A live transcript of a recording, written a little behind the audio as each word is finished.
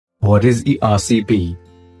What is ERCP?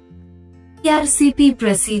 ERCP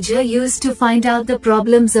procedure used to find out the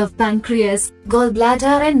problems of pancreas,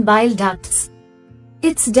 gallbladder and bile ducts.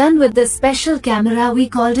 It's done with the special camera we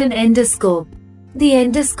called an endoscope. The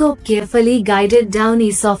endoscope carefully guided down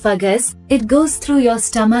esophagus, it goes through your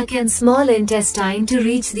stomach and small intestine to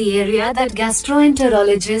reach the area that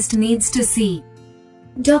gastroenterologist needs to see.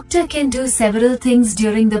 Doctor can do several things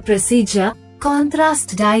during the procedure.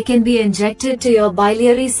 Contrast dye can be injected to your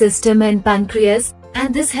biliary system and pancreas,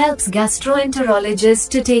 and this helps gastroenterologists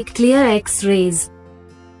to take clear X-rays.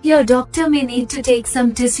 Your doctor may need to take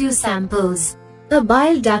some tissue samples. A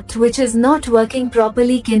bile duct which is not working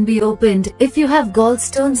properly can be opened. If you have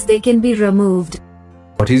gallstones, they can be removed.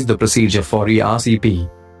 What is the procedure for ERCP?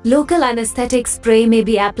 Local anesthetic spray may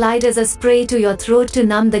be applied as a spray to your throat to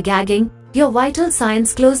numb the gagging. Your vital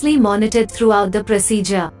signs closely monitored throughout the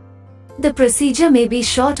procedure. The procedure may be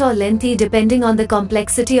short or lengthy depending on the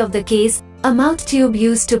complexity of the case. A mouth tube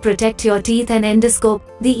used to protect your teeth and endoscope.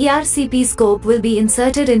 The ERCP scope will be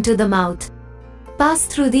inserted into the mouth. Pass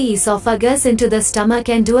through the esophagus into the stomach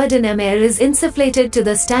and duodenum. Air is insufflated to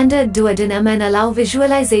the standard duodenum and allow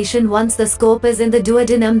visualization. Once the scope is in the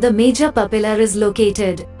duodenum, the major papilla is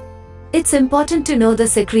located. It's important to know the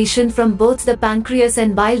secretion from both the pancreas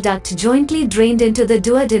and bile duct jointly drained into the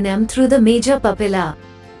duodenum through the major papilla.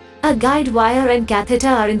 A guide wire and catheter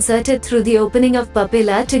are inserted through the opening of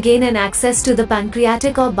papilla to gain an access to the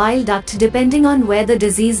pancreatic or bile duct depending on where the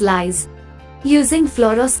disease lies. Using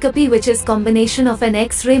fluoroscopy, which is combination of an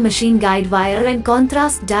X-ray machine, guide wire and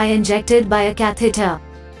contrast dye injected by a catheter.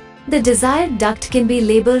 The desired duct can be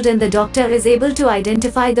labeled and the doctor is able to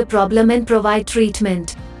identify the problem and provide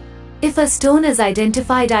treatment. If a stone is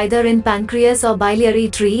identified either in pancreas or biliary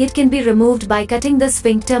tree, it can be removed by cutting the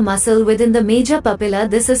sphincter muscle within the major papilla.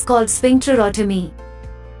 This is called sphincterotomy.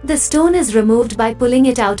 The stone is removed by pulling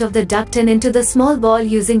it out of the duct and into the small ball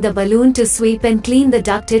using the balloon to sweep and clean the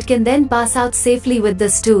duct. It can then pass out safely with the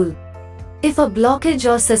stool. If a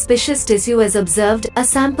blockage or suspicious tissue is observed, a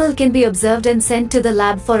sample can be observed and sent to the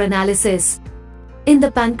lab for analysis. In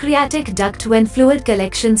the pancreatic duct, when fluid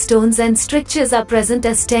collection stones and strictures are present,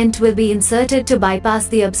 a stent will be inserted to bypass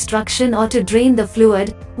the obstruction or to drain the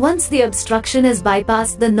fluid. Once the obstruction is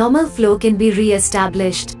bypassed, the normal flow can be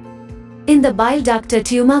re-established. In the bile duct, a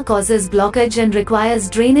tumor causes blockage and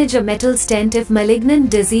requires drainage. A metal stent if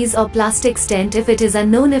malignant disease, or plastic stent if it is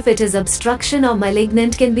unknown. If it is obstruction or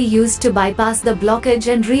malignant, can be used to bypass the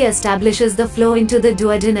blockage and re-establishes the flow into the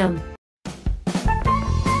duodenum.